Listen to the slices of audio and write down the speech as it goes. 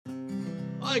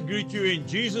I greet you in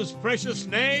Jesus' precious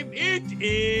name. It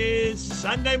is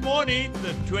Sunday morning,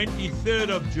 the 23rd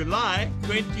of July,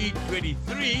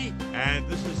 2023, and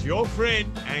this is your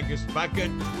friend, Angus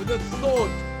Buchan, with a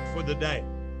thought for the day.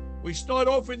 We start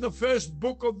off in the first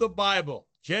book of the Bible,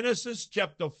 Genesis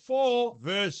chapter 4,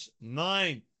 verse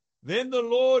 9. Then the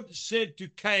Lord said to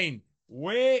Cain,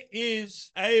 "Where is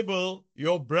Abel,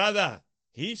 your brother?"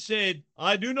 He said,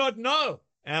 "I do not know.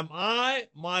 Am I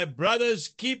my brother's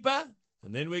keeper?"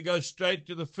 And then we go straight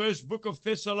to the first book of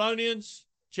Thessalonians,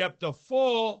 chapter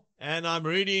 4, and I'm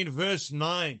reading verse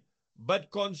 9.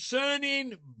 "But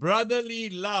concerning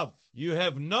brotherly love, you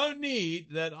have no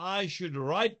need that I should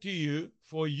write to you,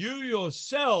 for you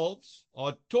yourselves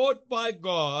are taught by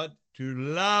God to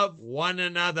love one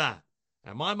another."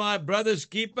 Am I my brother's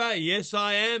keeper? Yes,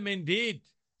 I am indeed.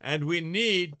 And we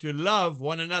need to love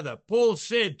one another. Paul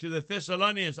said to the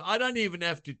Thessalonians, I don't even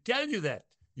have to tell you that.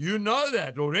 You know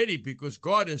that already because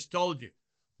God has told you.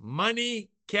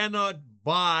 Money cannot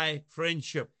buy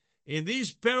friendship. In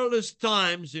these perilous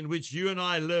times in which you and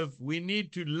I live, we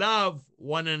need to love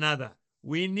one another.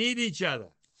 We need each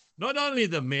other. Not only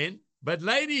the men, but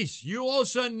ladies, you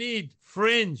also need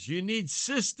friends. You need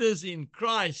sisters in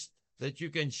Christ that you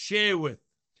can share with.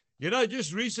 You know,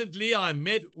 just recently I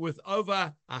met with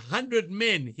over 100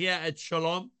 men here at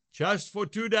Shalom just for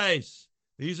 2 days.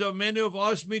 These are men who have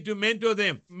asked me to mentor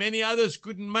them. Many others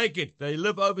couldn't make it. They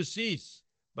live overseas.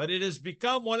 But it has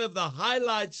become one of the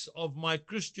highlights of my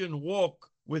Christian walk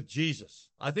with Jesus.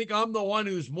 I think I'm the one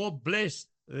who's more blessed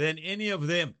than any of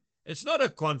them. It's not a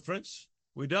conference.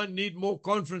 We don't need more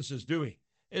conferences, do we?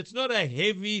 It's not a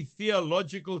heavy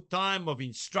theological time of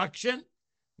instruction.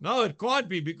 No, it can't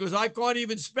be because I can't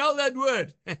even spell that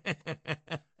word.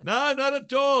 No, not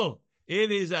at all. It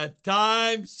is a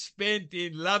time spent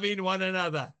in loving one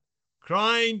another,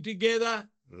 crying together,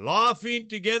 laughing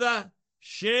together,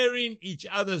 sharing each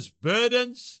other's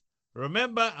burdens.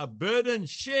 Remember, a burden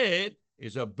shared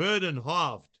is a burden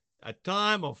halved. A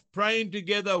time of praying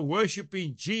together,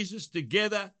 worshiping Jesus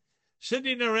together,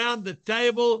 sitting around the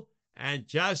table and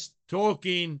just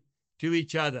talking to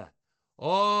each other.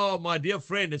 Oh, my dear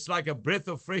friend, it's like a breath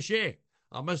of fresh air.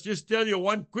 I must just tell you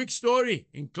one quick story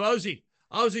in closing.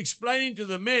 I was explaining to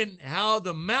the men how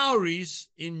the Maoris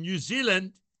in New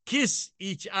Zealand kiss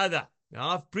each other. Now,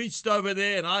 I've preached over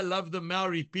there, and I love the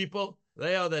Maori people.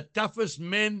 They are the toughest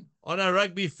men on a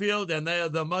rugby field, and they are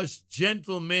the most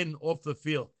gentle men off the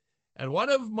field. And one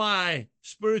of my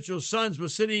spiritual sons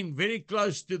was sitting very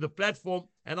close to the platform,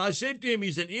 and I said to him,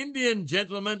 he's an Indian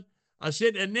gentleman, I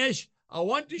said, "Anesh, I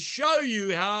want to show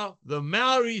you how the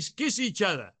Maoris kiss each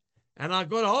other." And I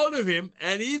got hold of him,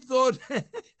 and he thought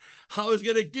I was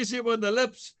going to kiss him on the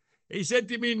lips. He said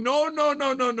to me,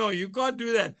 no, you can't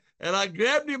do that. And I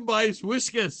grabbed him by his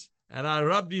whiskers, and I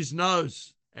rubbed his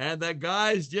nose. And the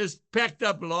guys just packed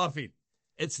up laughing.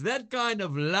 It's that kind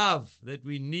of love that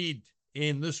we need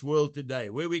in this world today,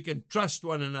 where we can trust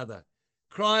one another,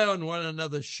 cry on one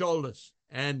another's shoulders,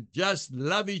 and just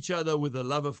love each other with the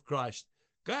love of Christ.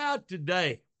 Go out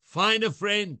today, find a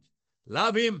friend,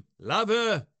 love him, love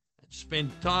her, and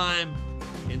spend time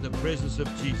in the presence of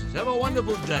Jesus. Have a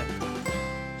wonderful day.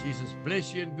 Jesus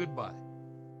bless you and goodbye.